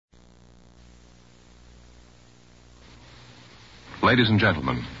Ladies and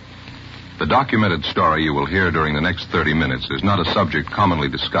gentlemen, the documented story you will hear during the next 30 minutes is not a subject commonly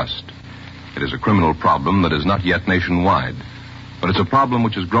discussed. It is a criminal problem that is not yet nationwide, but it's a problem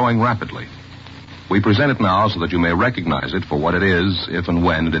which is growing rapidly. We present it now so that you may recognize it for what it is if and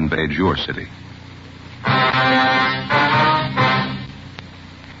when it invades your city.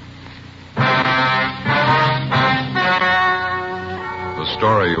 The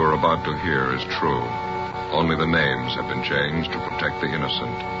story you are about to hear is true. Only the names have been changed to protect the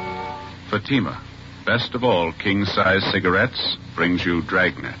innocent. Fatima, best of all king-size cigarettes, brings you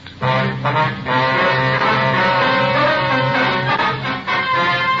Dragnet.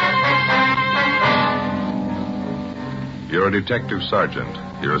 You're a detective sergeant.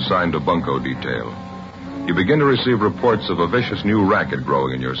 You're assigned to Bunko Detail. You begin to receive reports of a vicious new racket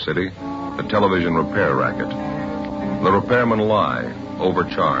growing in your city, a television repair racket. The repairmen lie,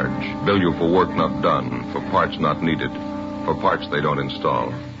 overcharge, bill you for work not done, for parts not needed, for parts they don't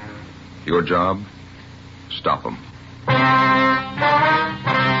install. Your job? Stop them.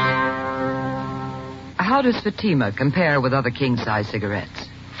 How does Fatima compare with other king-size cigarettes?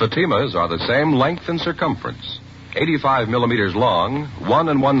 Fatimas are the same length and circumference. 85 millimeters long, 1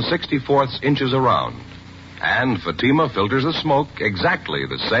 1/64 inches around. And Fatima filters the smoke exactly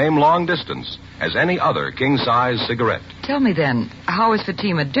the same long distance as any other king-size cigarette. Tell me then, how is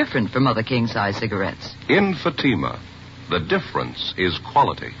Fatima different from other king-size cigarettes? In Fatima, the difference is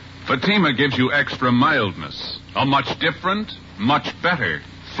quality. Fatima gives you extra mildness, a much different, much better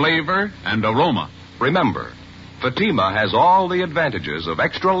flavor and aroma. Remember, Fatima has all the advantages of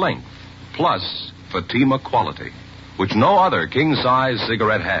extra length, plus Fatima quality, which no other king-size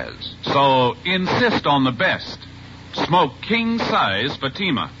cigarette has. So insist on the best. Smoke king-size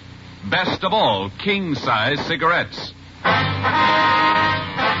Fatima. Best of all king-size cigarettes.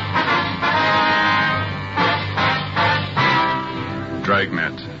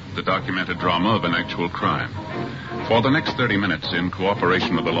 Dragnet, the documented drama of an actual crime. For the next 30 minutes, in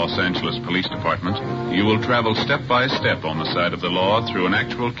cooperation with the Los Angeles Police Department, you will travel step by step on the side of the law through an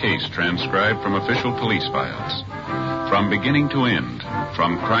actual case transcribed from official police files. From beginning to end,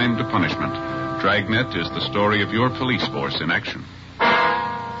 from crime to punishment, Dragnet is the story of your police force in action.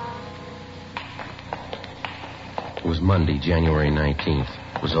 It was Monday, January 19th.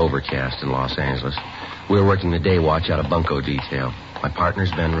 It was overcast in Los Angeles. We were working the day watch out of Bunko Detail. My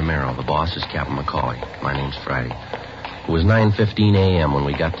partner's Ben Romero. The boss is Captain McCauley. My name's Friday. It was 9:15 a.m. when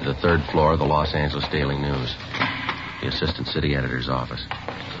we got to the third floor of the Los Angeles Daily News, the assistant city editor's office.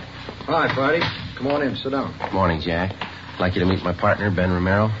 Hi, Friday. Come on in. Sit down. Morning, Jack. I'd like you to meet my partner, Ben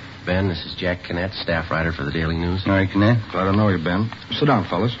Romero. Ben, this is Jack Kinnett, staff writer for the Daily News. All right, Kinnett. Glad to know you, Ben. Sit down,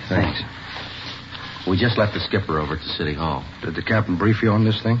 fellas. Thanks. We just left the skipper over at the city hall. Did the captain brief you on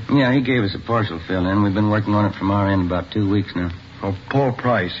this thing? Yeah, he gave us a partial fill-in. We've been working on it from our end about 2 weeks now. Oh, Paul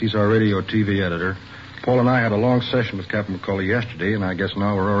Price. He's our radio TV editor. Paul and I had a long session with Captain McCauley yesterday, and I guess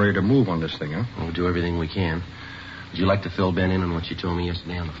now we're all ready to move on this thing, huh? We'll do everything we can. Would you like to fill Ben in on what you told me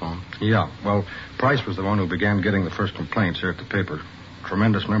yesterday on the phone? Yeah. Well, Price was the one who began getting the first complaints here at the paper. A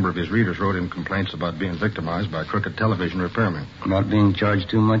tremendous number of his readers wrote in complaints about being victimized by crooked television repairmen. About being charged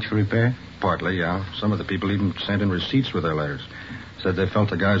too much for repair? Partly, yeah. Some of the people even sent in receipts with their letters. Said they felt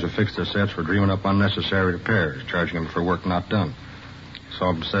the guys who fixed their sets were dreaming up unnecessary repairs, charging them for work not done.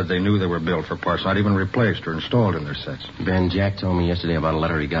 Some said they knew they were billed for parts not even replaced or installed in their sets. Ben, Jack told me yesterday about a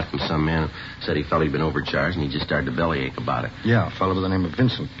letter he got from some man who said he felt he'd been overcharged and he just started to bellyache about it. Yeah, a fellow by the name of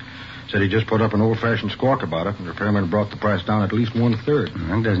Vincent. Said he just put up an old-fashioned squawk about it, and the repairman brought the price down at least 1/3.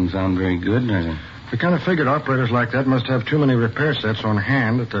 That doesn't sound very good, does it? We kind of figured operators like that must have too many repair sets on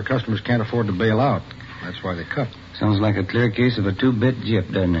hand that their customers can't afford to bail out. That's why they cut. Sounds like a clear case of a two-bit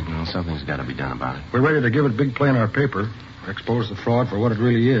jip, doesn't it? Well, something's got to be done about it. We're ready to give it big play in our paper, expose the fraud for what it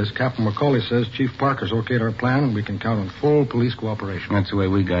really is. Captain McCauley says Chief Parker's okayed our plan, and we can count on full police cooperation. That's the way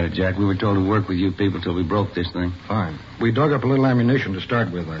we got it, Jack. We were told to work with you people till we broke this thing. Fine. We dug up a little ammunition to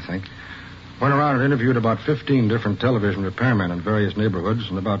start with, I think. Went around and interviewed about 15 different television repairmen in various neighborhoods,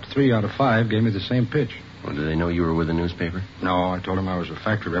 and about 3 out of 5 gave me the same pitch. Well, did they know you were with the newspaper? No, I told them I was a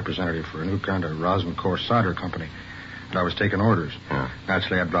factory representative for a new kind of rosin core solder company, and I was taking orders. Yeah.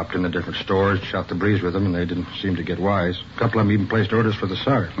 Naturally, I dropped into different stores, shot the breeze with them, and they didn't seem to get wise. A couple of them even placed orders for the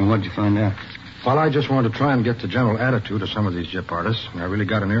solder. Well, what'd you find out? Well, I just wanted to try and get the general attitude of some of these jip artists, and I really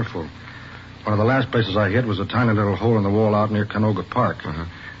got an earful. One of the last places I hit was a tiny little hole in the wall out near Canoga Park. Uh-huh.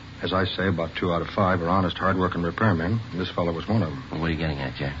 As I say, about 2 out of 5 are honest, hard-working repairmen, and this fellow was one of them. Well, what are you getting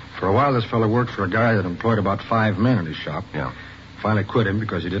at, Jack? For a while, this fellow worked for a guy that employed about 5 men in his shop. Yeah. Finally quit him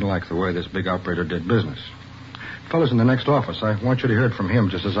because he didn't like the way this big operator did business. Fellas in the next office, I want you to hear it from him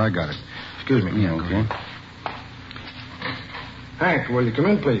just as I got it. Excuse me. Yeah, okay. Hank, will you come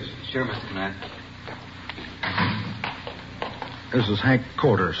in, please? Sure, Mr. Knapp. This is Hank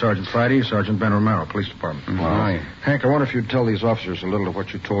Coulter, Sergeant Friday, Sergeant Ben Romero, Police Department. Mm-hmm. All right. Hank, I wonder if you'd tell these officers a little of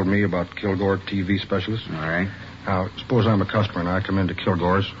what you told me about Kilgore TV specialist. All right. Now, suppose I'm a customer and I come into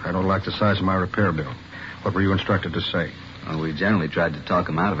Kilgore's. I don't like the size of my repair bill. What were you instructed to say? Well, we generally tried to talk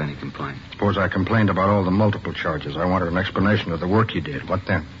him out of any complaint. Suppose I complained about all the multiple charges. I wanted an explanation of the work you did. What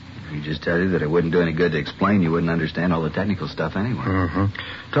then? We just tell you that it wouldn't do any good to explain. You wouldn't understand all the technical stuff anyway. Mm-hmm.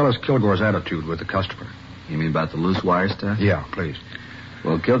 Tell us Kilgore's attitude with the customer. You mean about the loose wire stuff? Yeah, please.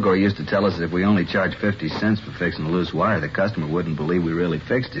 Well, Kilgore used to tell us that if we only charged 50 cents for fixing the loose wire, the customer wouldn't believe we really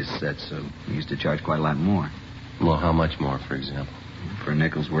fixed his set, so he used to charge quite a lot more. Well, how much more, for example? For a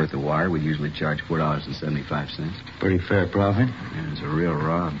nickel's worth of wire, we'd usually charge $4.75. Pretty fair profit. Yeah, it was a real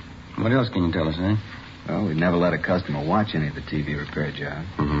rob. What else can you tell us, eh? Well, we'd never let a customer watch any of the TV repair job.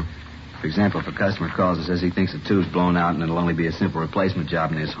 Mm-hmm. For example, if a customer calls and says he thinks the tube's blown out and it'll only be a simple replacement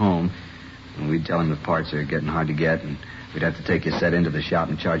job in his home, and we'd tell him the parts are getting hard to get, and we'd have to take his set into the shop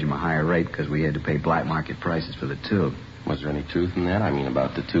and charge him a higher rate because we had to pay black market prices for the tube. Was there any truth in that? I mean,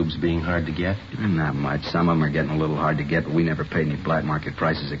 about the tubes being hard to get? Not much. Some of them are getting a little hard to get, but we never paid any black market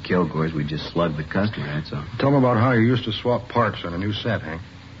prices at Kilgore's. We just slugged the customer, that's all. Tell them about how you used to swap parts on a new set, Hank.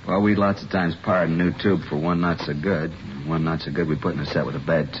 Well, we'd lots of times pirate a new tube for one not so good. One not so good we'd put in a set with a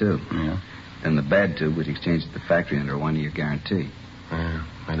bad tube. Yeah. Then the bad tube we'd exchange at the factory under a 1-year guarantee.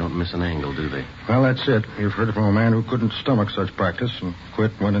 They don't miss an angle, do they? Well, that's it. You've heard it from a man who couldn't stomach such practice and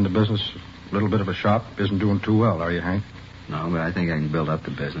quit, went into business, a little bit of a shop. Isn't doing too well, are you, Hank? No, but I think I can build up the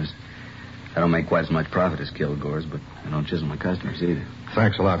business. I don't make quite as much profit as Kilgore's, but I don't chisel my customers either.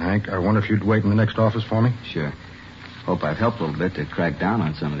 Thanks a lot, Hank. I wonder if you'd wait in the next office for me? Sure. Hope I've helped a little bit to crack down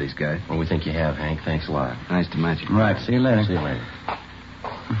on some of these guys. Well, we think you have, Hank. Thanks a lot. Nice to meet you. Right, see you later. See you later.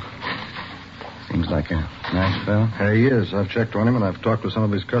 Seems like a nice fellow. He is. I've checked on him, and I've talked with some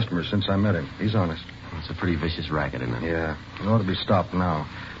of his customers since I met him. He's honest. It's a pretty vicious racket, isn't it? Yeah. It ought to be stopped now.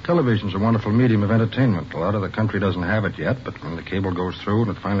 Television's a wonderful medium of entertainment. A lot of the country doesn't have it yet, but when the cable goes through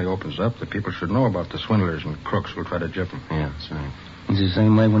and it finally opens up, the people should know about the swindlers and crooks who'll try to gyp them. Yeah, that's right. It's the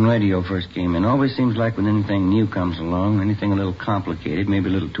same way when radio first came in. Always seems like when anything new comes along, anything a little complicated, maybe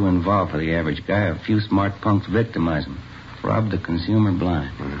a little too involved for the average guy, a few smart punks victimize him. Rob the consumer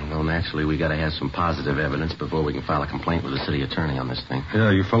blind. Well, naturally, we got to have some positive evidence before we can file a complaint with the city attorney on this thing.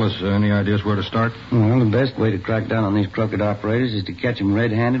 Yeah, you fellas, any ideas where to start? Well, the best way to crack down on these crooked operators is to catch them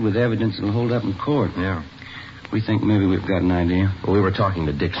red-handed with evidence that'll hold up in court. Yeah. We think maybe we've got an idea. Well, we were talking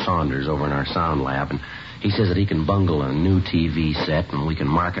to Dick Saunders over in our sound lab, and he says that he can bungle a new TV set, and we can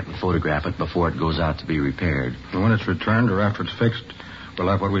mark it and photograph it before it goes out to be repaired. And when it's returned or after it's fixed, we'll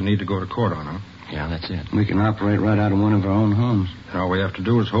have what we need to go to court on, huh? Yeah, that's it. We can operate right out of one of our own homes. And all we have to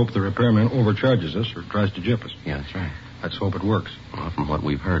do is hope the repairman overcharges us or tries to gyp us. Yeah, that's right. Let's hope it works. Well, from what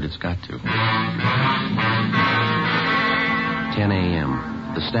we've heard, it's got to. 10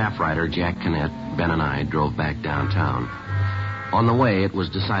 a.m. The staff writer, Jack Kinnett, Ben, and I drove back downtown. On the way, it was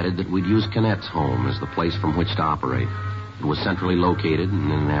decided that we'd use Kinnett's home as the place from which to operate. It was centrally located and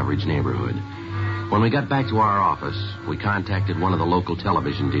in an average neighborhood. When we got back to our office, we contacted one of the local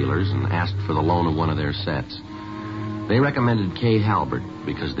television dealers and asked for the loan of one of their sets. They recommended K. Halbert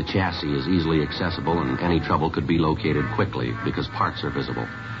because the chassis is easily accessible and any trouble could be located quickly because parts are visible.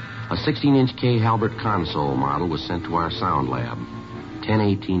 A 16-inch K. Halbert console model was sent to our sound lab.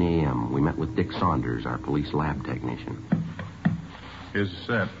 10:18 a.m., we met with Dick Saunders, our police lab technician. Here's the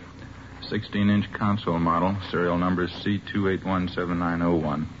set. 16-inch console model, serial number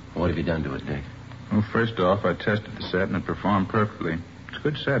C2817901. What have you done to it, Dick? Well, first off, I tested the set and it performed perfectly. It's a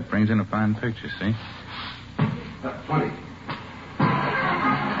good set. Brings in a fine picture, see? Funny.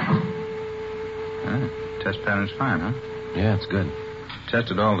 Test pattern's fine, huh? Yeah, it's good.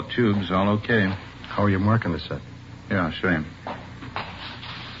 Tested all the tubes, all okay. How are you marking the set? Yeah, I'll show you.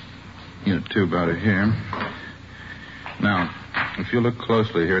 Get a tube out of here. Now, if you look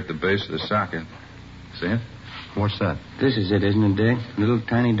closely here at the base of the socket, see it? What's that? This is it, isn't it, Dick? Little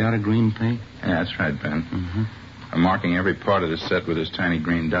tiny dot of green paint? Yeah, that's right, Ben. Mm-hmm. I'm marking every part of the set with this tiny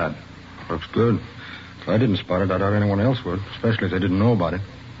green dot. Looks good. If I didn't spot it, I doubt anyone else would, especially if they didn't know about it.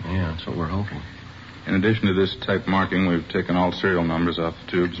 Yeah, that's what we're hoping. In addition to this type marking, we've taken all serial numbers off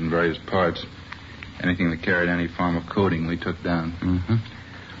the tubes and various parts. Anything that carried any form of coding, we took down.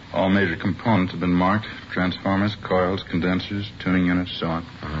 Mm-hmm. All major components have been marked. Transformers, coils, condensers, tuning units, so on.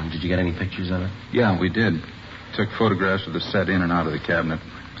 Did you get any pictures of it? Yeah, we did. Took photographs of the set in and out of the cabinet.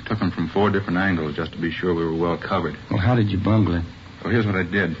 Took them from 4 different angles just to be sure we were well covered. Well, how did you bungle it? Well, here's what I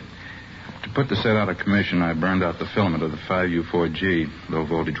did. To put the set out of commission, I burned out the filament of the 5U4G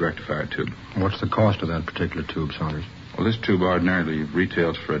low-voltage rectifier tube. What's the cost of that particular tube, Saunders? Well, this tube ordinarily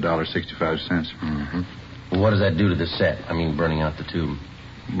retails for $1.65. Mm-hmm. Well, what does that do to the set? I mean, burning out the tube.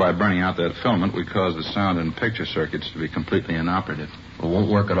 By burning out that filament, we cause the sound and picture circuits to be completely inoperative. It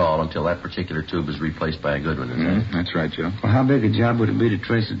won't work at all until that particular tube is replaced by a good one, isn't it? That's right, Joe. Well, how big a job would it be to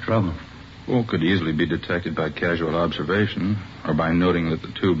trace the trouble? Well, it could easily be detected by casual observation or by noting that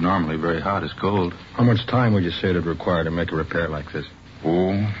the tube normally very hot is cold. How much time would you say it would require to make a repair like this?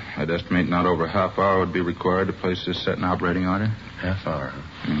 Oh, I'd estimate not over a half hour would be required to place this set in operating order. Half hour.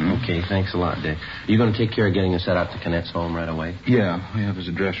 Okay, thanks a lot, Dick. You going to take care of getting a set out to Canet's home right away? Yeah, we have his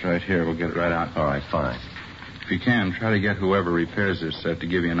address right here. We'll get it right out. All right, fine. If you can, try to get whoever repairs this set to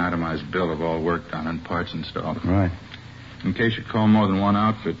give you an itemized bill of all work done and parts installed. Right. In case you call more than one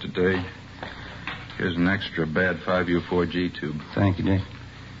outfit today, here's an extra bad 5U4G tube. Thank you, Dick.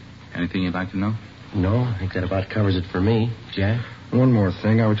 Anything you'd like to know? No, I think that about covers it for me. Jack? One more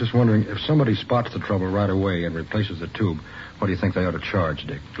thing. I was just wondering, if somebody spots the trouble right away and replaces the tube, what do you think they ought to charge,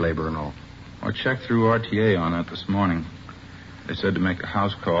 Dick? Labor and all. I checked through RTA on that this morning. They said to make a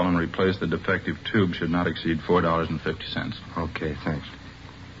house call and replace the defective tube should not exceed $4.50. Okay, thanks.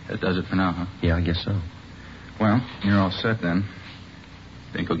 That does it for now, huh? Yeah, I guess so. Well, you're all set then.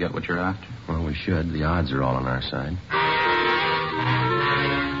 Think you'll get what you're after? Well, we should. The odds are all on our side.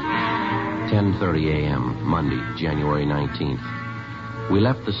 10:30 a.m., Monday, January 19th. We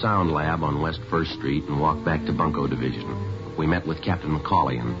left the sound lab on West 1st Street and walked back to Bunko Division. We met with Captain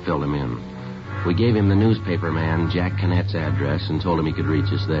McCauley and filled him in. We gave him the newspaper man, Jack Canet's address, and told him he could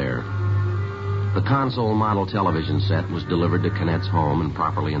reach us there. The console model television set was delivered to Canet's home and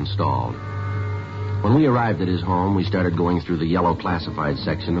properly installed. When we arrived at his home, we started going through the yellow classified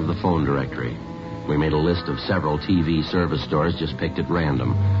section of the phone directory. We made a list of several TV service stores just picked at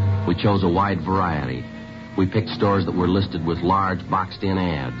random. We chose a wide variety. We picked stores that were listed with large boxed-in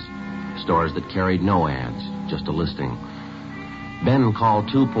ads, stores that carried no ads, just a listing. Ben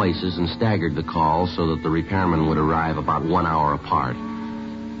called 2 places and staggered the calls so that the repairman would arrive about 1 hour apart.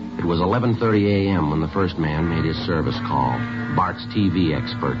 It was 11:30 a.m. when the first man made his service call. Bart's TV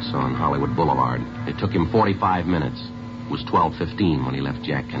experts on Hollywood Boulevard. It took him 45 minutes. It was 12:15 when he left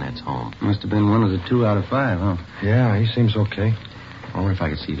Jack Canet's home. Must have been one of the 2 out of 5, huh? Yeah, he seems okay. I wonder if I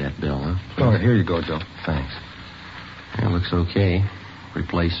could see that bill, huh? Oh, here you go, Joe. Thanks. Yeah, it looks okay.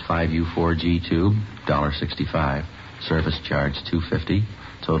 Replace 5U4G tube, $1.65. Service charge, $2.50.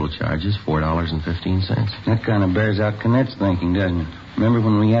 Total charges, $4.15. That kind of bears out Canet's thinking, doesn't it? Remember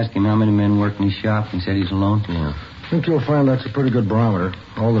when we asked him how many men work in his shop and he said he's alone? Yeah. I think you'll find that's a pretty good barometer.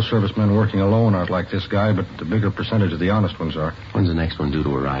 All the servicemen working alone aren't like this guy, but the bigger percentage of the honest ones are. When's the next one due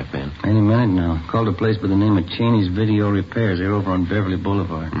to arrive, Ben? Any minute now. Called a place by the name of Cheney's Video Repairs. They're over on Beverly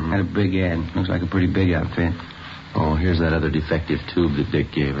Boulevard. Mm-hmm. Had a big ad. Looks like a pretty big outfit. Oh, here's that other defective tube that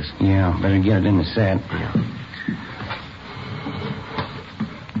Dick gave us. Yeah, better get it in the set. Yeah.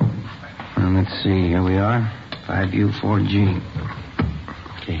 Well, let's see. Here we are. 5U4G.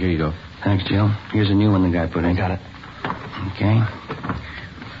 Okay, here you go. Thanks, Joe. Here's a new one the guy put in. I got it. Okay.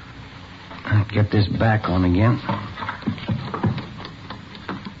 I'll get this back on again.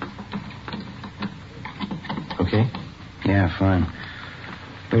 Okay? Yeah, fine.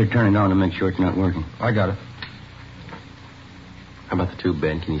 Better turn it on to make sure it's not working. I got it. How about the tube,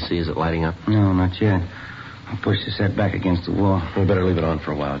 Ben? Can you see? Is it lighting up? No, not yet. I'll push the set back against the wall. We better leave it on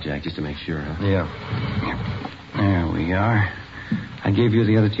for a while, Jack, just to make sure, huh? Yeah. There we are. I gave you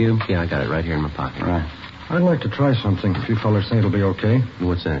the other tube? Yeah, I got it right here in my pocket. Right. I'd like to try something, if you fellers think it'll be okay.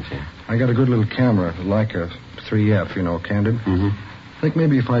 What's that, Jack? I got a good little camera, like a 3F, candid. Mm-hmm. I think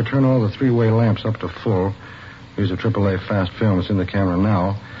maybe if I turn all the 3-way lamps up to full, use a AAA fast film that's in the camera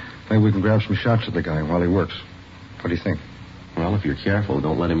now, maybe we can grab some shots of the guy while he works. What do you think? Well, if you're careful,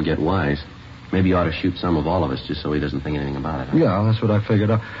 don't let him get wise. Maybe you ought to shoot some of all of us just so he doesn't think anything about it. Huh? Yeah, that's what I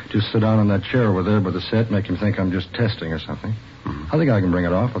figured out. Just sit down on that chair over there by the set, make him think I'm just testing or something. Mm-hmm. I think I can bring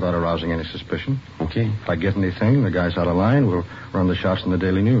it off without arousing any suspicion. Okay. If I get anything, the guy's out of line, we'll run the shots in the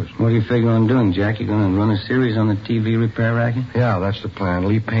Daily News. What do you figure on doing, Jack? You going to run a series on the TV repair racket? Yeah, that's the plan.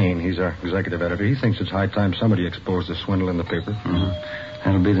 Lee Payne, he's our executive editor. He thinks it's high time somebody exposed the swindle in the paper. Mm-hmm.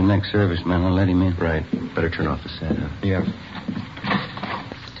 That'll be the next serviceman. I'll let him in. Right. Better turn off the set, huh? Yeah.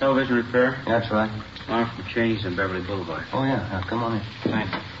 Television repair? That's right. I'm from Cheney's on Beverly Boulevard. Oh, yeah. Now, come on in.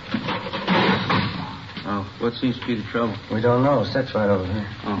 Thanks. Oh, what seems to be the trouble? We don't know. Set's right over here.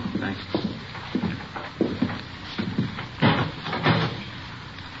 Oh, thanks.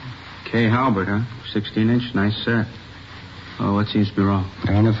 Kay Halbert, huh? 16-inch, nice set. Oh, what seems to be wrong?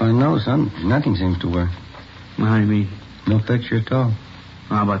 Darn if I know, son. Nothing seems to work. Well, how do you mean? No picture at all.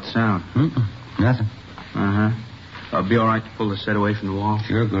 How about sound? Mm-mm. Nothing. Uh-huh. Be all right to pull the set away from the wall?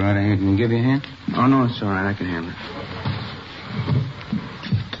 Sure, go right ahead. Can you give you a hand? Oh, no, it's all right. I can handle it.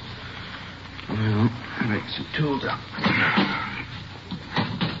 Well, I'll make some tools out.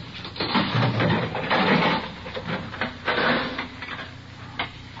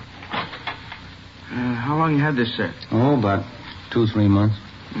 How long you had this set? Oh, about 2-3 months.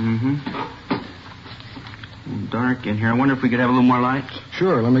 Mm-hmm. Dark in here. I wonder if we could have a little more light?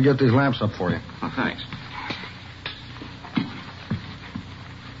 Sure, let me get these lamps up for you. Oh, thanks.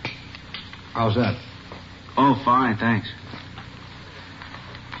 How's that? Oh, fine, thanks.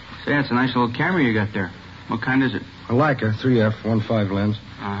 Say, that's a nice little camera you got there. What kind is it? A Leica 3F 1.5 lens.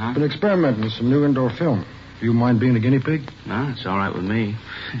 Uh-huh. Been experimenting with some new indoor film. You mind being a guinea pig? No, it's all right with me.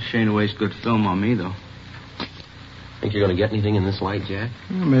 Shame to waste good film on me, though. Think you're going to get anything in this light, Jack?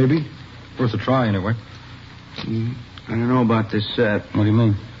 Maybe. Worth a try, anyway. I don't know about this set. What do you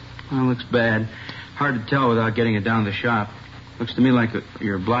mean? Well, it looks bad. Hard to tell without getting it down to the shop. Looks to me like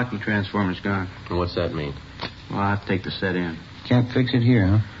your blocking transformer's gone. And what's that mean? Well, I'll have to take the set in. Can't fix it here,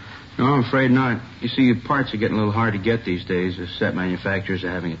 huh? No, I'm afraid not. You see, parts are getting a little hard to get these days. The set manufacturers are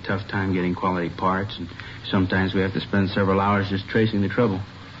having a tough time getting quality parts, and sometimes we have to spend several hours just tracing the trouble.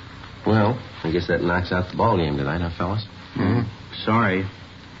 Well, I guess that knocks out the ballgame tonight, huh, fellas? Mm-hmm. Sorry.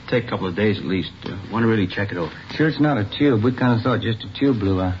 Take a couple of days at least. Want to really check it over. Sure it's not a tube. We kind of thought just a tube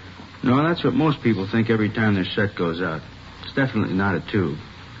blew out. No, that's what most people think every time their set goes out. It's definitely not a tube.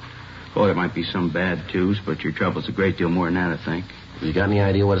 Oh, there might be some bad tubes, but your trouble's a great deal more than that, I think. You got any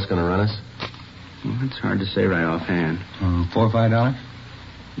idea what it's going to run us? Well, it's hard to say right offhand. $4 or $5?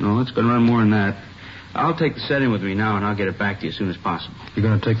 No, it's going to run more than that. I'll take the set in with me now, and I'll get it back to you as soon as possible. You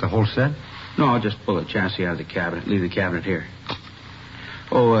going to take the whole set? No, I'll just pull the chassis out of the cabinet, leave the cabinet here.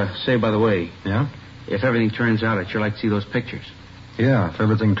 Oh, say, by the way. Yeah? If everything turns out, I'd sure like to see those pictures. Yeah, if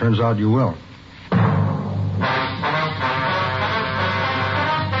everything turns out, you will.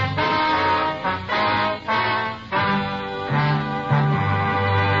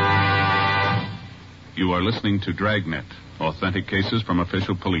 You are listening to Dragnet, authentic cases from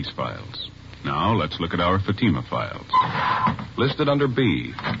official police files. Now, let's look at our Fatima files. Listed under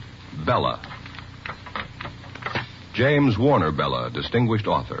B, Bella. James Warner Bella, distinguished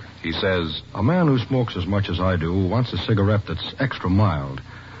author. He says, A man who smokes as much as I do wants a cigarette that's extra mild.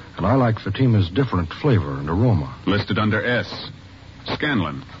 And I like Fatima's different flavor and aroma. Listed under S,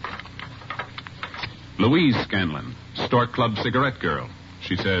 Scanlon. Louise Scanlon, Stork Club cigarette girl.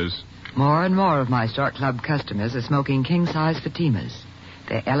 She says, More and more of my Stork Club customers are smoking king-size Fatimas.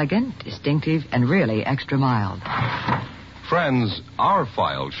 They're elegant, distinctive, and really extra mild. Friends, our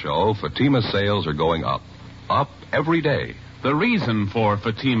files show Fatima sales are going up. Up every day. the reason for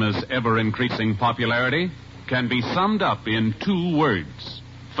Fatima's ever-increasing popularity can be summed up in 2 words.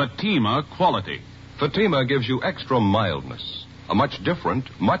 Fatima quality. Fatima gives you extra mildness, a much different,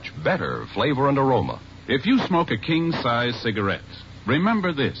 much better flavor and aroma. If you smoke a king-size cigarette,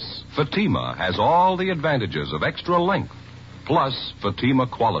 remember this. Fatima has all the advantages of extra length, plus Fatima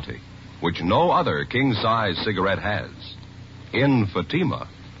quality, which no other king-size cigarette has. In Fatima,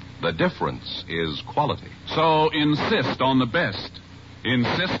 the difference is quality. So insist on the best.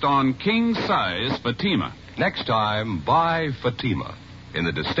 Insist on king-size Fatima. Next time, buy Fatima in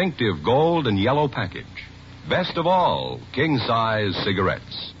the distinctive gold and yellow package. Best of all, king-size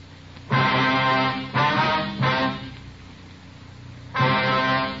cigarettes.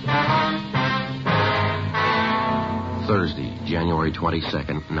 Thursday, January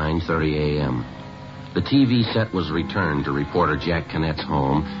 22nd, 9:30 a.m. The TV set was returned to reporter Jack Cannett's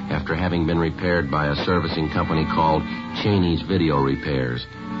home after having been repaired by a servicing company called Cheney's Video Repairs.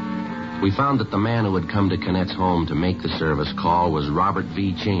 We found that the man who had come to Cannett's home to make the service call was Robert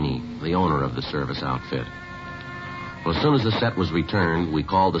V. Cheney, the owner of the service outfit. Well, as soon as the set was returned, we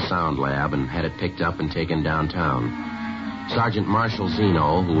called the sound lab and had it picked up and taken downtown. Sergeant Marshall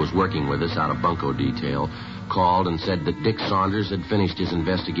Zeno, who was working with us out of Bunko Detail, called and said that Dick Saunders had finished his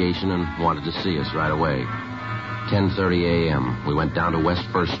investigation and wanted to see us right away. 10:30 a.m., we went down to West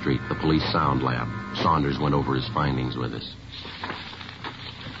 1st Street, the police sound lab. Saunders went over his findings with us.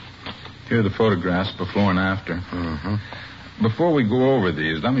 Here are the photographs before and after. Mm-hmm. Before we go over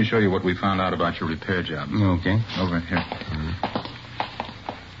these, let me show you what we found out about your repair jobs. Okay. Over here. Mm-hmm.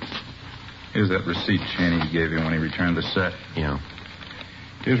 Here's that receipt Cheney gave you when he returned the set. Yeah.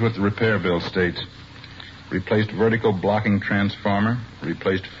 Here's what the repair bill states. Replaced vertical blocking transformer.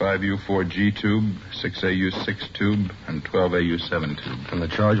 Replaced 5U4G tube, 6AU6 tube, and 12AU7 tube. And the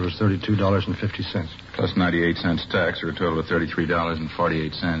charge was $32.50. Plus 98 cents tax, or a total of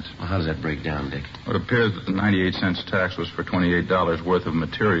 $33.48. Well, how does that break down, Dick? It appears that the 98 cents tax was for $28 worth of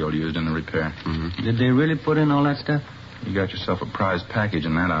material used in the repair. Mm-hmm. Did they really put in all that stuff? You got yourself a prize package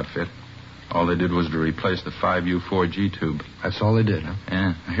in that outfit. All they did was to replace the 5U4G tube. That's all they did, huh?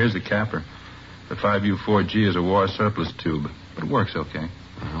 Yeah. Here's the capper. The 5U4G is a war surplus tube, but it works okay.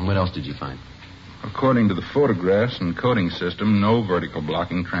 What else did you find? According to the photographs and coding system, no vertical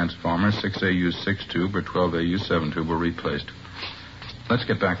blocking transformer, 6AU6 tube, or 12AU7 tube were replaced. Let's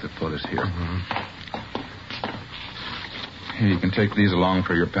get back to the photos here. Mm-hmm. Here, you can take these along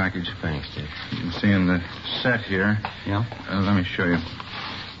for your package. Thanks, Dick. You can see in the set here. Yeah? Let me show you.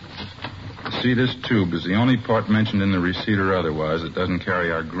 See, this tube is the only part mentioned in the receipt or otherwise that doesn't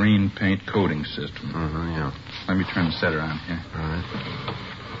carry our green paint coating system. Yeah. Let me turn the set around here. All right.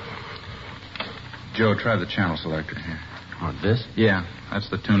 Joe, try the channel selector here. What, this? Yeah, that's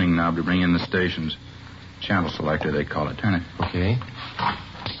the tuning knob to bring in the stations. Channel selector, they call it. Turn it. Okay.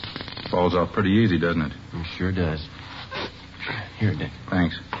 Falls off pretty easy, doesn't it? It sure does. Here, Dick.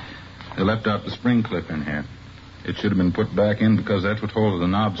 Thanks. They left out the spring clip in here. It should have been put back in because that's what holds the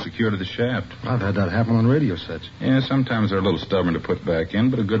knob secure to the shaft. I've had that happen on radio sets. Yeah, sometimes they're a little stubborn to put back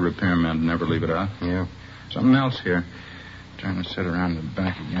in, but a good repairman would never leave it out. Yeah. Something else here. Turn the set around the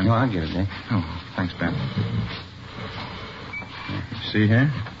back again. No, I'll get it, Dick. Oh, thanks, Ben. See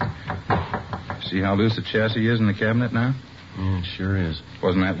here? See how loose the chassis is in the cabinet now? Yeah, it sure is.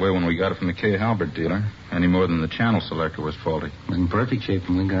 Wasn't that way when we got it from the K. Halbert dealer, any more than the channel selector was faulty. It was in perfect shape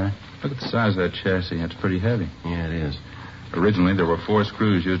when we got it. Look at the size of that chassis. It's pretty heavy. Yeah, it is. Originally, there were 4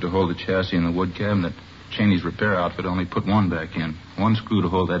 screws used to hold the chassis in the wood cabinet. Cheney's repair outfit only put 1 back in. 1 screw to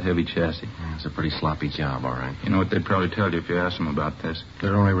hold that heavy chassis. Yeah, it's a pretty sloppy job, all right. You know what they'd probably tell you if you asked them about this? It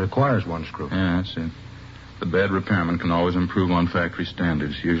only requires 1 screw. Yeah, that's it. The bad repairman can always improve on factory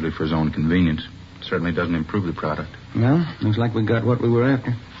standards, usually for his own convenience. Certainly doesn't improve the product. Well, looks like we got what we were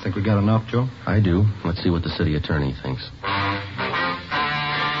after. Think we got enough, Joe? I do. Let's see what the city attorney thinks.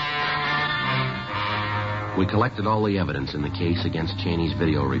 We collected all the evidence in the case against Cheney's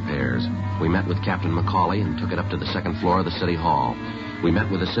video repairs. We met with Captain McCauley and took it up to the 2nd floor of the city hall. We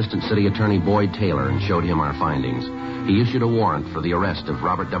met with Assistant City Attorney Boyd Taylor and showed him our findings. He issued a warrant for the arrest of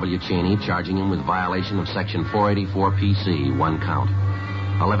Robert W. Cheney, charging him with violation of Section 484 PC, 1 count.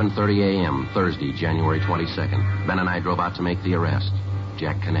 11:30 a.m., Thursday, January 22nd. Ben and I drove out to make the arrest.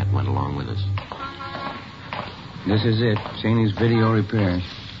 Jack Canet went along with us. This is it. Cheney's video repairs.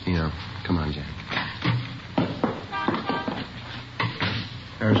 Yeah. Come on, Jack.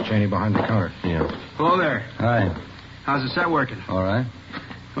 There's Cheney behind the counter. Yeah. Hello there. Hi. How's the set working? All right.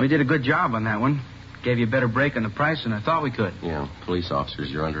 We did a good job on that one. Gave you a better break on the price than I thought we could. Yeah. Police officers,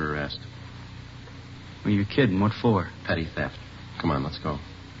 you're under arrest. Well, you're kidding. What for? Petty theft. Come on, let's go.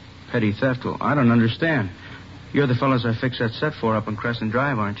 Petty theft? Well, I don't understand. You're the fellows I fixed that set for up on Crescent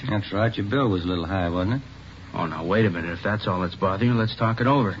Drive, aren't you? That's right. Your bill was a little high, wasn't it? Oh, now, wait a minute. If that's all that's bothering you, let's talk it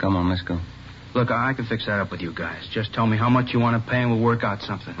over. Come on, let's go. Look, I can fix that up with you guys. Just tell me how much you want to pay and we'll work out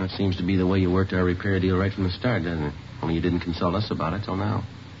something. That seems to be the way you worked our repair deal right from the start, doesn't it? Only you didn't consult us about it till now.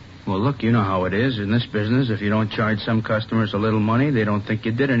 Well, look, you know how it is in this business. If you don't charge some customers a little money, they don't think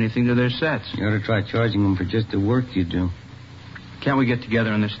you did anything to their sets. You ought to try charging them for just the work you do. Can't we get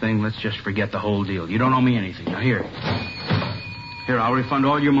together on this thing? Let's just forget the whole deal. You don't owe me anything. Now, here. Here, I'll refund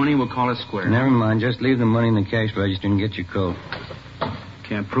all your money. We'll call it square. Never mind. Just leave the money in the cash register and get your coat.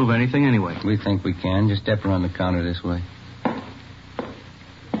 Can't prove anything anyway. We think we can. Just step around the counter this way.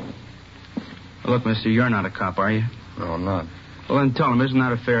 Look, mister, you're not a cop, are you? No, I'm not. Well, then tell him, isn't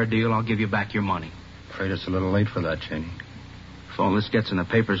that a fair deal? I'll give you back your money. Afraid it's a little late for that, Cheney. If all this gets in the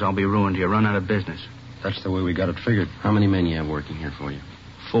papers, I'll be ruined here. Run out of business. That's the way we got it figured. How many men you have working here for you?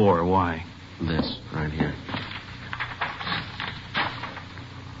 4. Why? This, right here.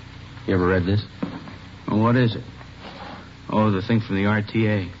 You ever read this? Well, what is it? Oh, the thing from the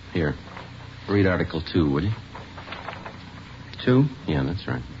RTA. Here. Read Article 2, would you? 2? Yeah, that's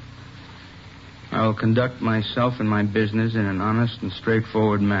right. I will conduct myself and my business in an honest and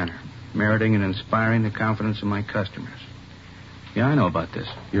straightforward manner, meriting and inspiring the confidence of my customers. Yeah, I know about this.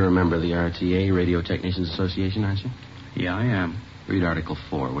 You're a member of the RTA, Radio Technicians Association, aren't you? Yeah, I am. Read Article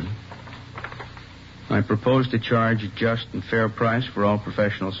 4, would you? I propose to charge a just and fair price for all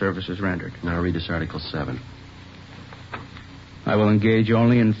professional services rendered. Now read this Article 7. I will engage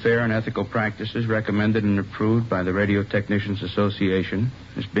only in fair and ethical practices recommended and approved by the Radio Technicians Association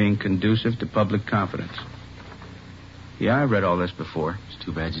as being conducive to public confidence. Yeah, I read all this before. It's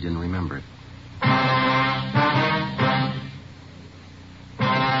too bad you didn't remember it.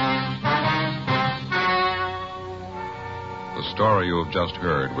 story you have just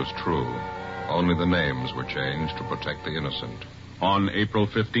heard was true. Only the names were changed to protect the innocent. On April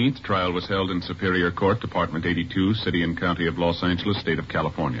 15th, trial was held in Superior Court, Department 82, City and County of Los Angeles, State of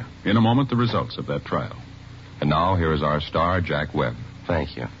California. In a moment, the results of that trial. And now, here is our star, Jack Webb.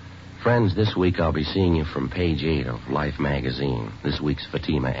 Thank you. Friends, this week I'll be seeing you from page 8 of Life magazine, this week's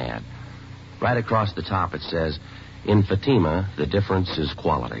Fatima ad. Right across the top it says, "In Fatima, the difference is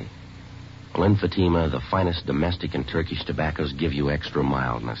quality." Well, in Fatima, the finest domestic and Turkish tobaccos give you extra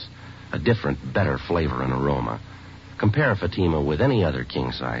mildness, a different, better flavor and aroma. Compare Fatima with any other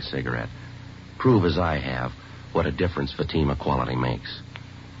king-size cigarette. Prove, as I have, what a difference Fatima quality makes.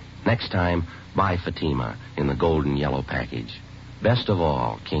 Next time, buy Fatima in the golden yellow package. Best of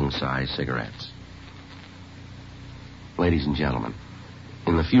all, king-size cigarettes. Ladies and gentlemen,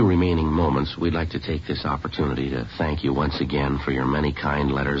 in the few remaining moments, we'd like to take this opportunity to thank you once again for your many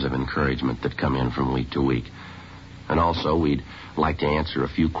kind letters of encouragement that come in from week to week. And also, we'd like to answer a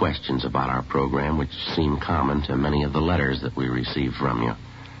few questions about our program which seem common to many of the letters that we receive from you.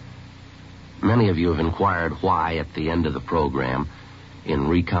 Many of you have inquired why, at the end of the program, in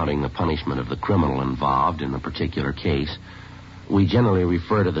recounting the punishment of the criminal involved in the particular case, we generally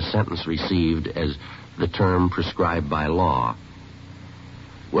refer to the sentence received as the term prescribed by law.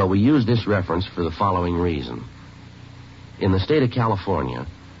 Well, we use this reference for the following reason. In the state of California,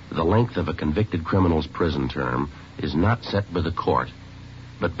 the length of a convicted criminal's prison term is not set by the court,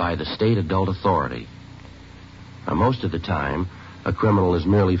 but by the state adult authority. Now, most of the time, a criminal is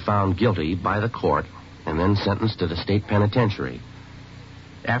merely found guilty by the court and then sentenced to the state penitentiary.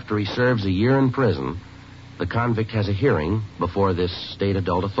 After he serves a year in prison, the convict has a hearing before this state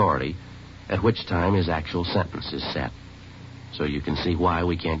adult authority, at which time his actual sentence is set. So you can see why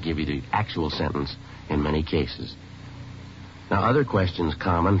we can't give you the actual sentence in many cases. Now, other questions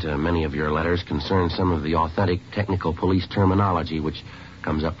common to many of your letters concern some of the authentic technical police terminology which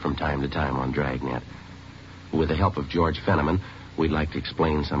comes up from time to time on Dragnet. With the help of George Fenneman, we'd like to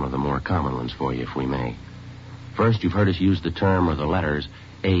explain some of the more common ones for you, if we may. First, you've heard us use the term or the letters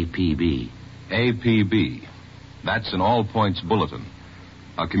APB. APB. That's an all-points bulletin,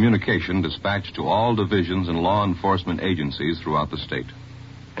 a communication dispatched to all divisions and law enforcement agencies throughout the state.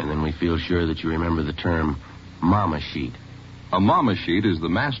 And then we feel sure that you remember the term Mama Sheet. A Mama Sheet is the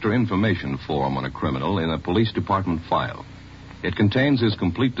master information form on a criminal in a police department file. It contains his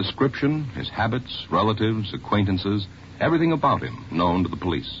complete description, his habits, relatives, acquaintances, everything about him known to the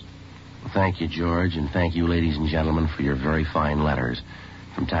police. Well, thank you, George, and thank you, ladies and gentlemen, for your very fine letters.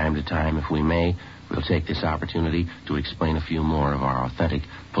 From time to time, if we may, we'll take this opportunity to explain a few more of our authentic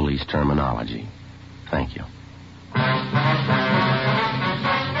police terminology. Thank you.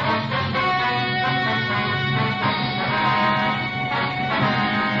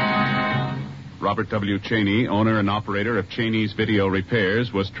 Robert W. Cheney, owner and operator of Cheney's Video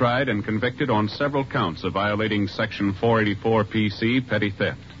Repairs, was tried and convicted on several counts of violating Section 484 PC, petty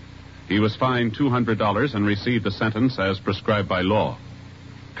theft. He was fined $200 and received a sentence as prescribed by law.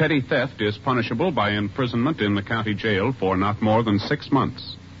 Petty theft is punishable by imprisonment in the county jail for not more than 6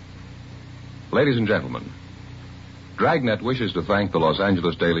 months. Ladies and gentlemen, Dragnet wishes to thank the Los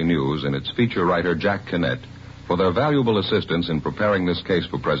Angeles Daily News and its feature writer, Jack Kinnett, for their valuable assistance in preparing this case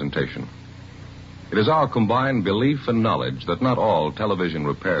for presentation. It is our combined belief and knowledge that not all television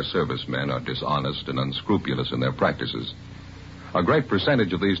repair servicemen are dishonest and unscrupulous in their practices. A great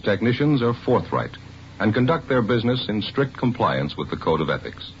percentage of these technicians are forthright and conduct their business in strict compliance with the code of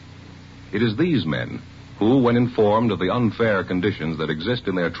ethics. It is these men who, when informed of the unfair conditions that exist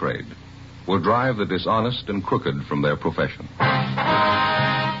in their trade, will drive the dishonest and crooked from their profession.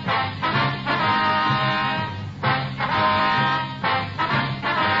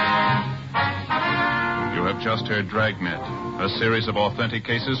 You have just heard Dragnet, a series of authentic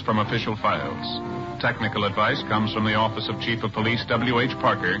cases from official files. Technical advice comes from the Office of Chief of Police W.H.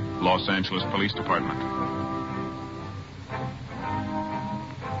 Parker, Los Angeles Police Department.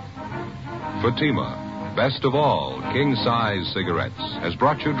 Fatima, best of all, king-size cigarettes, has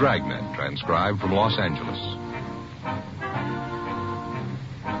brought you Dragnet, transcribed from Los Angeles.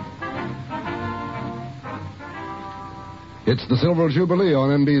 It's the Silver Jubilee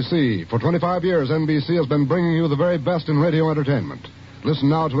on NBC. For 25 years, NBC has been bringing you the very best in radio entertainment. Listen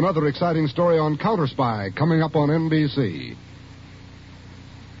now to another exciting story on Counter Spy coming up on NBC.